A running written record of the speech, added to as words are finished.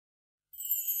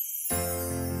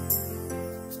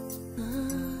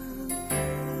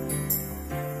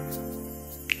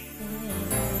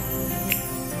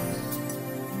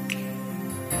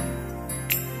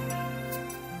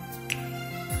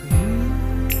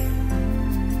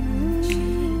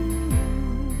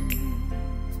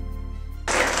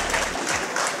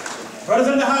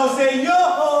the house say yo.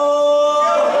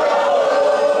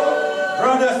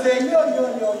 Brother say yo, yo,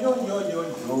 yo, yo, yo, yo,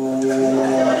 yo.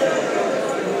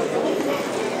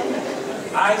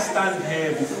 I stand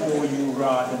here before you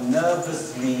rather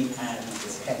nervously and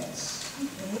tense.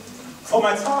 For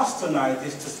my task tonight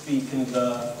is to speak in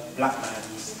the black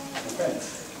man's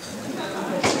defense.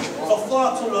 For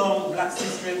far too long, black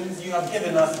sisterings, you have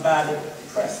given us bad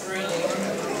press. Really?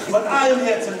 But I am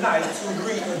here tonight to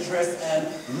readdress and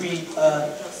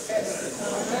reassess.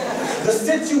 The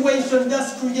situation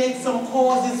does create some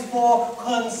causes for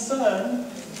concern,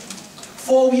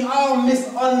 for we are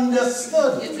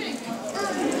misunderstood.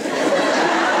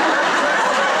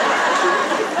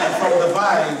 And from the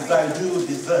vibes I do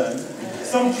discern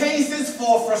some cases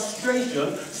for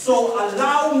frustration, so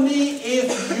allow me,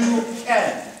 if you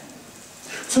can,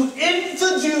 to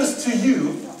introduce to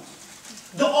you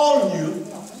the all-new,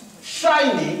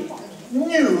 shiny,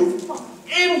 new,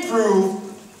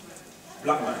 improved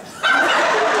black man.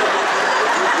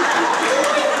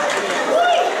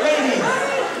 Ladies,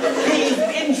 he is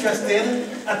interested,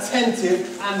 attentive,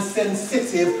 and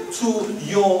sensitive to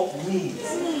your needs.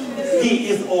 He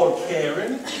is all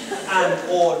caring, and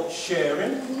all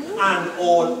sharing, and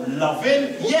all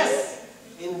loving. Yes,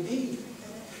 indeed.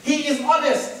 He is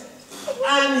honest,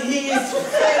 and he is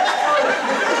faithful.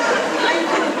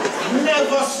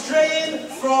 Never straying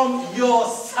from your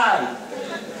side.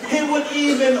 He would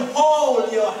even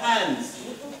hold your hands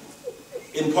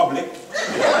in public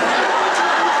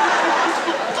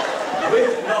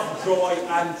with enough joy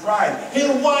and pride.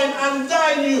 He'll wine and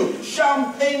dine you,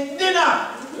 champagne dinner,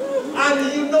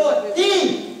 and you know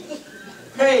he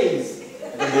pays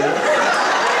the bill.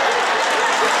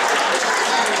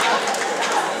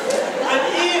 And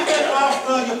even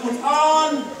after you put on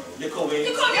liquor weight,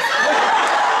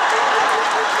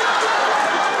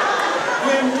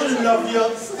 we will love you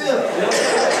still.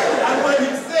 And when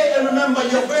you say and remember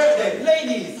your birthday,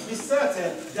 ladies, be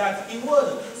certain that he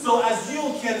would. So as you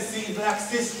can see, black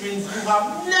sisterings, you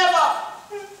have never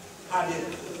had it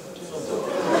so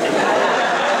good.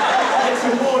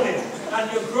 You're mourning,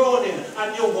 and you're groaning,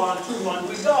 and you want to run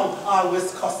me down.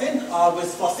 Always cussing,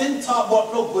 always fussing, talk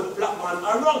about no good black man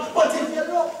around. But if you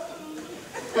look,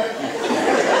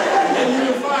 then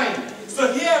you'll find.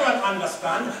 So hear and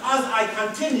understand as I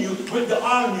continue with the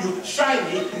all-new,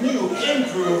 shiny, new,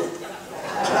 improved.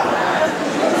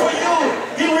 For you,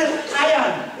 he will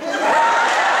iron.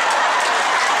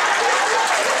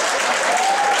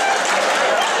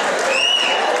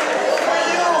 For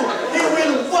you, he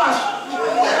will wash.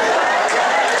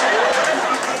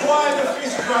 Why the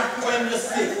fish drop when you're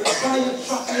sick? Buy your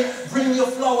chocolate, bring your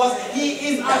flowers. He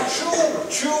is a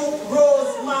true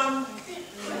rose man.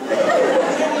 He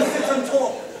will sit and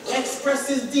talk, express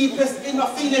his deepest inner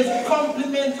feelings,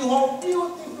 compliment you how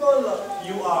beautiful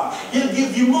you are. He'll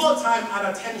give you more time and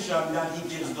attention than he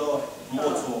gives the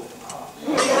motor.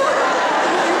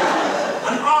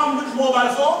 And armed with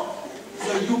mobile phone,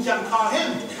 so you can call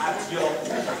him at your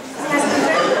pleasure.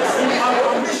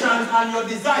 Your ambition and your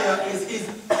desire is his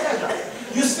pleasure.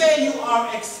 You say you are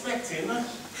expecting.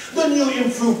 The new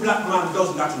improved black man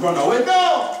does not run away.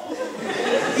 No!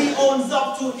 He owns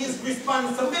up to his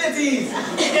responsibilities.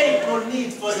 Ain't no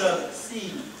need for the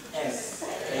CS.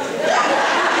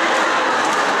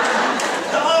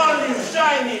 The all-new,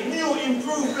 shiny, new,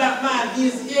 improved black man,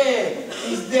 he's here,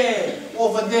 he's there,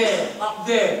 over there, up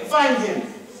there. Find him,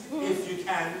 if you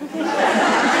can.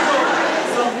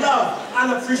 Some love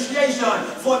and appreciation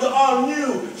for the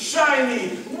all-new,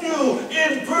 shiny, new,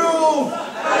 improved.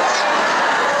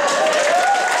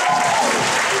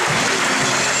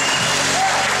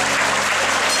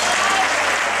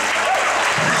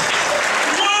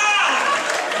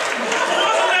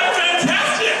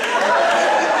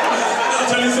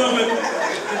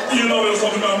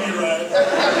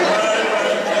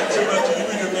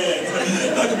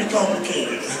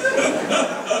 Complicated.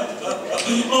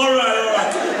 all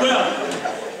right. Well,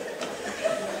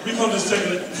 we come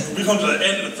to the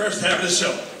end of the first half of the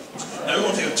show. Now we're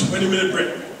going to take a 20-minute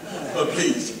break. But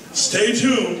please, stay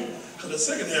tuned, because the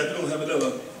second half we're going to have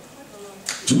another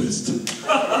twist.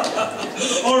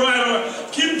 all right.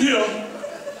 Keep it peeled,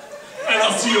 and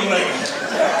I'll see you later.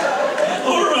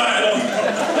 All right.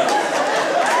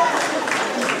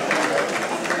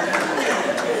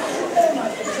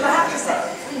 I have to say,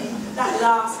 that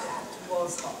last act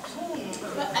was hot.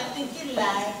 But I think you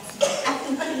lied.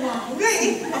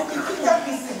 Really? Don't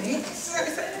be silly.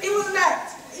 It was an act.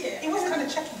 Yeah. He wasn't kind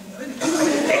of checking you, really.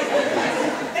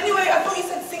 Anyway, I thought you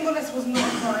said singleness was not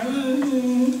a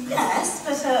crime. Yes,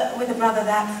 but with a brother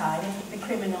that fine, it would be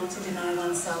criminal to deny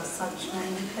oneself such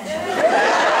minor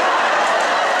pleasure.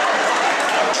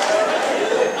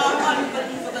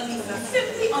 Unbelievable, Lisa.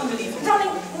 Simply unbelievable.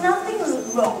 Darling, nothing's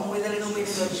wrong with a little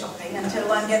window shopping until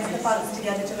one gets the funds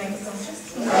together to make it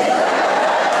conscious.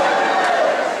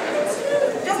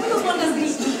 Just because one does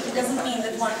these deeds, it doesn't mean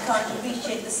that one can't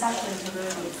appreciate the succulent of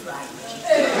early fried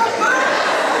chicken.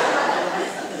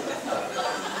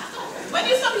 When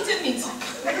you stop eating meat?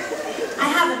 I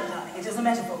haven't, darling. It is a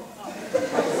metaphor.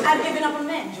 I've given up on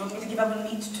men. Do you want me to give up on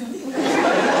meat too?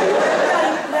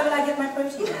 Where will I get my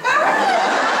protein?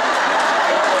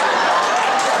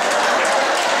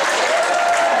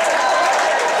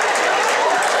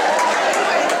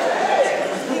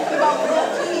 Speaking about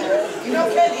protein, you know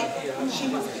Kelly, she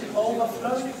must be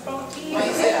overflowing with protein. Why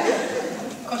is that?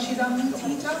 Because she's a meat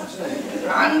eater.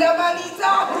 And a man eater.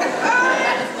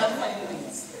 That is not funny.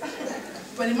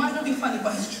 Well, it might not be funny,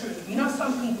 but it's true. You know,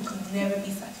 some people can never be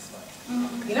satisfied.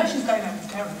 You know, she's going out with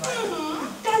Gary, right?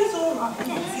 Gary's all right.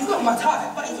 Yes, he's not my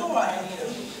type, but he's all right.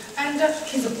 And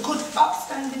he's a good,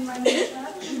 upstanding man.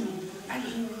 And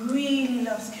he really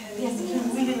loves Kelly. Yes, he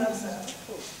really loves her.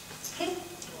 Hey,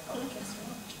 oh, guess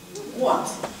what? What?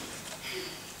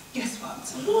 Guess what?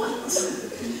 What?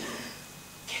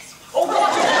 Guess what? Oh,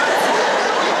 what?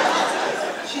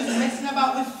 She's messing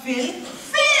about with Phil.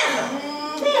 Phil!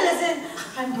 Phil is in.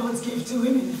 And God's gift to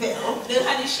women, Phil. Little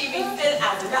honey, she made Phil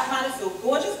out. That man is so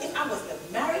gorgeous. If I was to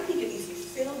marry, he could easily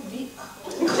fill me up.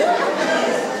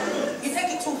 You take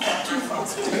it too far, too far.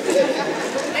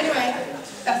 Anyway,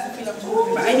 that's the thing I'm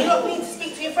talking about. And you don't need to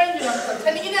speak to your friend, you know, because I'm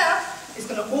telling you now, it's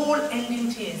going to all end in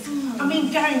tears. I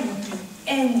mean, Gary would do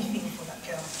anything for that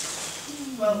girl.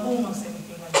 Well, almost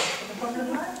anything. But the problem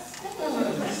lies.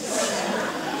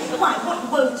 Why? What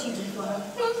won't you do for her?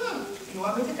 You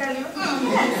want me to tell you?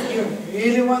 You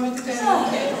really want me to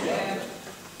tell you?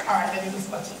 Alright, let me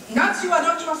whisper to you. Not you, I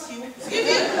don't trust you.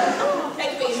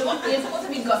 Anyway, you know what? You're supposed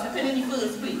to be gossiping in the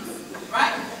first place,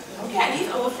 right? Kelly's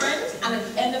our friend, and at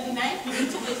the end of the night, we need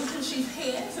to wait until she's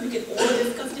here so we can all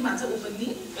discuss the matter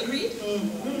openly. Agreed?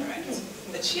 Alright.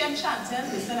 But she and Chantel,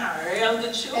 listen, a real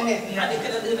good show, and they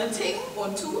could have done a thing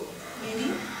or two,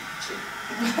 maybe three.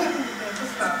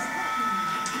 Just start.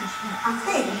 I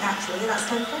think, actually, that's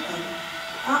her cooking.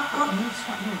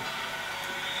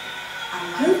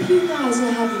 Hope you guys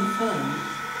are having fun.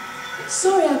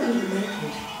 Sorry I couldn't make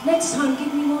it. Next time,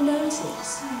 give me more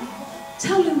notice.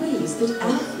 Tell Louise that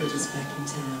Alfred is back in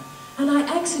town, and I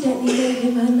accidentally gave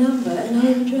him her number and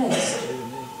home address.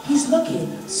 He's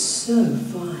looking so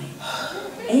fine.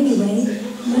 Anyway,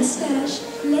 mustache,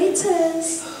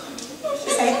 laters.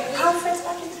 Say, Alfred's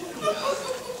back in town.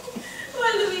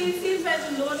 Well, Louise, seems like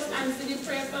the Lord has answered the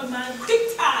prayer for a man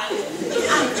quick time.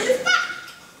 Alfred is back.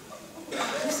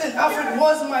 Listen, Alfred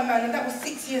was my man, and that was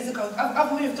 6 years ago.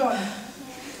 I've moved on.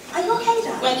 Are you okay,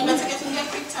 Dad? Well, you better get in there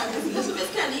quick time. Because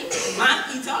Elizabeth Kelly, man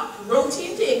eater,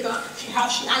 protein taker, she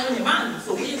ironed the man.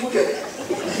 So where you going?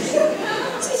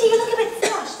 Sweetie, you look a bit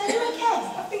flushed. Are you okay?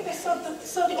 I think they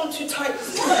sewed it on too tight.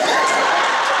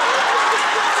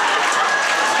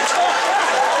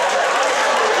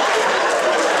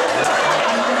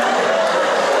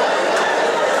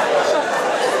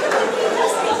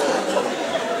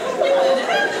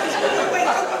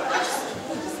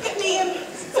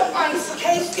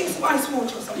 Ice water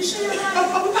or something. You sure you're